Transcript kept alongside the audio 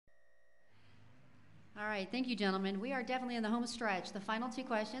All right, thank you, gentlemen. We are definitely in the home stretch. The final two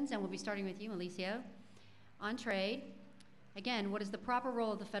questions, and we'll be starting with you, Alicio, on trade. Again, what is the proper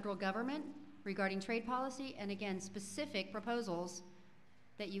role of the federal government regarding trade policy, and again, specific proposals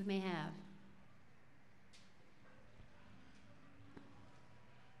that you may have?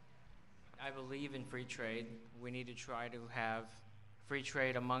 I believe in free trade. We need to try to have free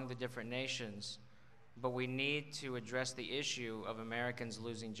trade among the different nations, but we need to address the issue of Americans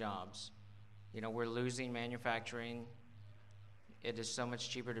losing jobs. You know, we're losing manufacturing. It is so much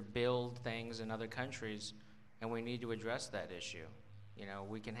cheaper to build things in other countries, and we need to address that issue. You know,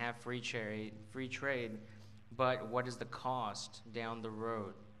 we can have free trade, but what is the cost down the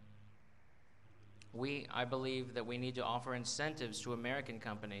road? I believe that we need to offer incentives to American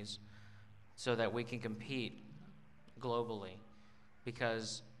companies so that we can compete globally,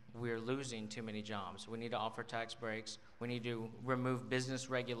 because we're losing too many jobs. We need to offer tax breaks. We need to remove business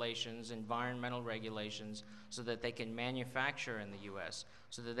regulations, environmental regulations, so that they can manufacture in the US,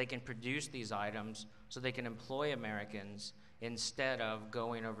 so that they can produce these items, so they can employ Americans instead of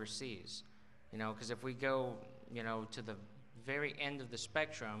going overseas. You know, because if we go, you know, to the very end of the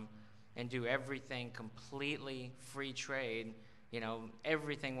spectrum and do everything completely free trade, you know,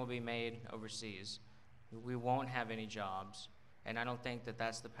 everything will be made overseas. We won't have any jobs, and I don't think that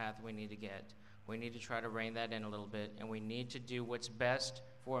that's the path we need to get. We need to try to rein that in a little bit, and we need to do what's best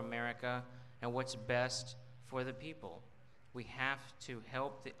for America and what's best for the people. We have to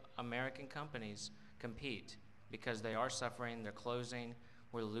help the American companies compete, because they are suffering, they're closing,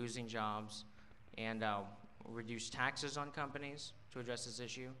 we're losing jobs, and reduce taxes on companies to address this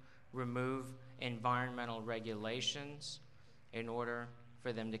issue, remove environmental regulations in order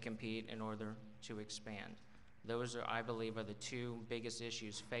for them to compete, in order to expand. Those are, I believe, are the two biggest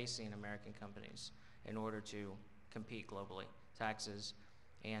issues facing American companies in order to compete globally: taxes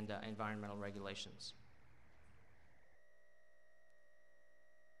and environmental regulations.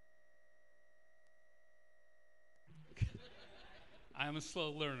 I'm a slow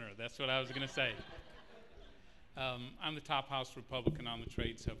learner. That's what I was going to say. I'm the top House Republican on the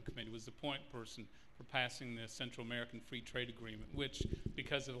Trade Subcommittee, was the point person for passing the Central American Free Trade Agreement, which,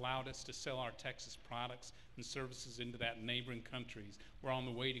 because it allowed us to sell our Texas products and services into that neighboring countries, we're on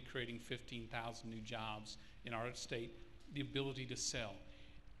the way to creating 15,000 new jobs in our state, the ability to sell.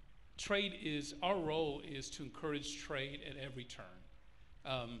 Trade is, our role is to encourage trade at every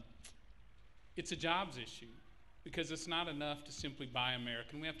turn. It's a jobs issue, because it's not enough to simply buy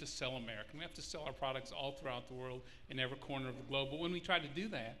American. We have to sell American. We have to sell our products all throughout the world, in every corner of the globe. But when we try to do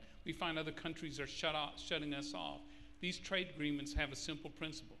that, we find other countries are shutting us off. These trade agreements have a simple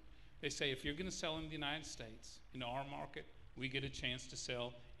principle. They say, if you're going to sell in the United States, in our market, we get a chance to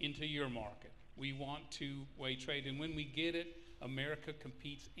sell into your market. We want two-way trade, and when we get it, America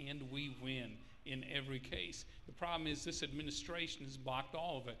competes and we win in every case. The problem is this administration has blocked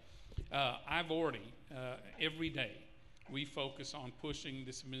all of it. I've already, every day, we focus on pushing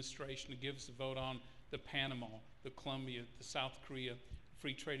this administration to give us a vote on the Panama, the Colombia, the South Korea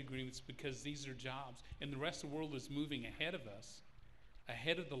free trade agreements, because these are jobs. And the rest of the world is moving ahead of us,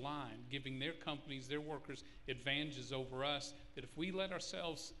 ahead of the line, giving their companies, their workers, advantages over us, that if we let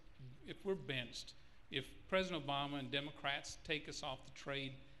ourselves, if we're benched, if President Obama and Democrats take us off the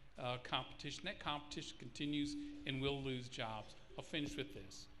trade competition, that competition continues and we'll lose jobs. I'll finish with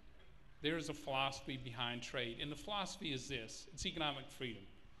this. There is a philosophy behind trade, and the philosophy is this: it's economic freedom.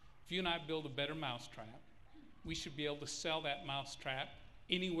 If you and I build a better mousetrap, we should be able to sell that mousetrap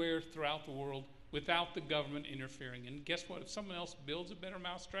anywhere throughout the world without the government interfering. And guess what? If someone else builds a better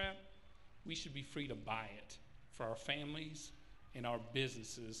mousetrap, we should be free to buy it for our families and our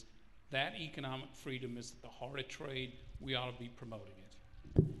businesses. That economic freedom is at the heart of trade. We ought to be promoting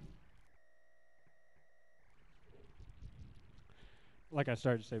it. Like I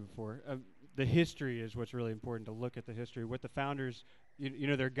started to say before, the history is what's really important, to look at the history. What the founders, you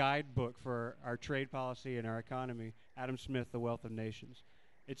know, their guidebook for our trade policy and our economy, Adam Smith, The Wealth of Nations.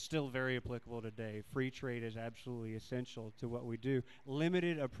 It's still very applicable today. Free trade is absolutely essential to what we do.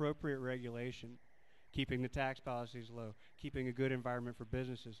 Limited, appropriate regulation, keeping the tax policies low, keeping a good environment for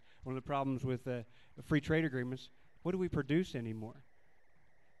businesses. One of the problems with free trade agreements, what do we produce anymore?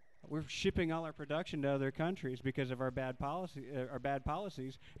 We're shipping all our production to other countries because of our bad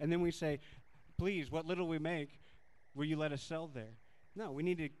policies, and then we say, please, what little we make, will you let us sell there? No, we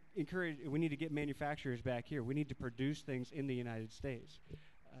need to encourage, we need to get manufacturers back here. We need to produce things in the United States.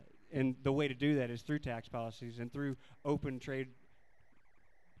 And the way to do that is through tax policies and through open trade,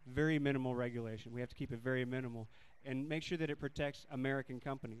 very minimal regulation. We have to keep it very minimal and make sure that it protects American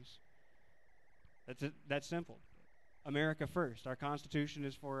companies. That's simple. America first. Our Constitution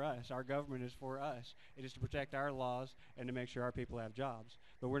is for us. Our government is for us. It is to protect our laws and to make sure our people have jobs.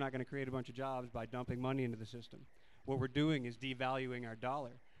 But we're not going to create a bunch of jobs by dumping money into the system. What we're doing is devaluing our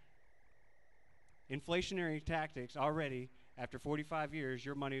dollar. Inflationary tactics already, after 45 years,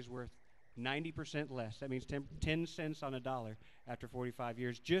 your money is worth 90% less. That means 10 cents on a dollar after 45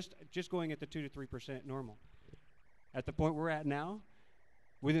 years, just going at the 2 to 3% normal. At the point we're at now,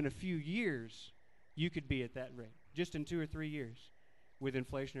 within a few years, you could be at that rate, just in 2 or 3 years. With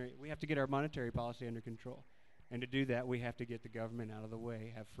inflationary, we have to get our monetary policy under control. And to do that, we have to get the government out of the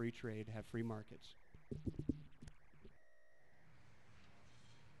way, have free trade, have free markets.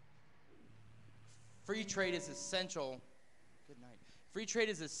 Free trade is essential. Good night. Free trade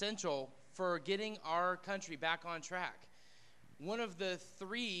is essential for getting our country back on track. One of the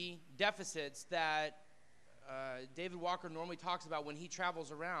 3 deficits that David Walker normally talks about when he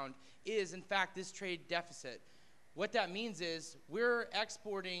travels around is, in fact, this trade deficit. What that means is we're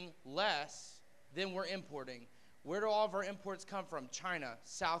exporting less than we're importing. Where do all of our imports come from? China,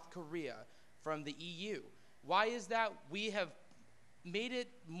 South Korea, from the EU. Why is that? We have made it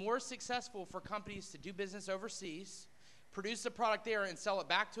more successful for companies to do business overseas, produce the product there and sell it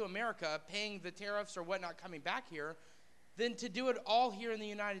back to America, paying the tariffs or whatnot coming back here, than to do it all here in the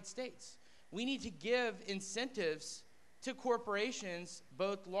United States. We need to give incentives to corporations,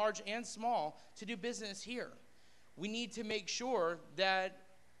 both large and small, to do business here. We need to make sure that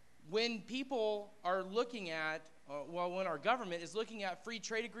when people are looking at, when our government is looking at free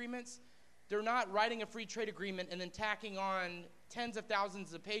trade agreements, they're not writing a free trade agreement and then tacking on tens of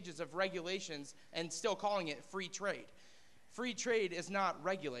thousands of pages of regulations and still calling it free trade. Free trade is not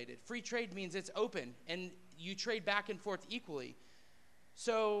regulated. Free trade means it's open and you trade back and forth equally.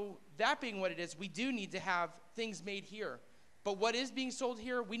 So that being what it is, we do need to have things made here. But what is being sold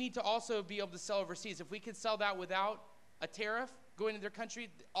here, we need to also be able to sell overseas. If we could sell that without a tariff going to their country,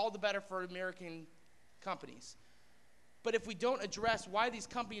 all the better for American companies. But if we don't address why these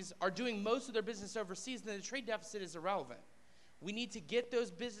companies are doing most of their business overseas, then the trade deficit is irrelevant. We need to get those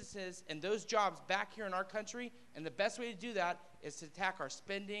businesses and those jobs back here in our country, and the best way to do that is to attack our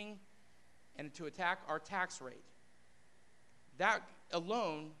spending and to attack our tax rate. That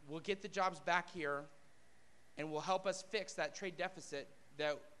alone will get the jobs back here and will help us fix that trade deficit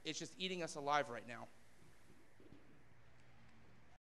that is just eating us alive right now.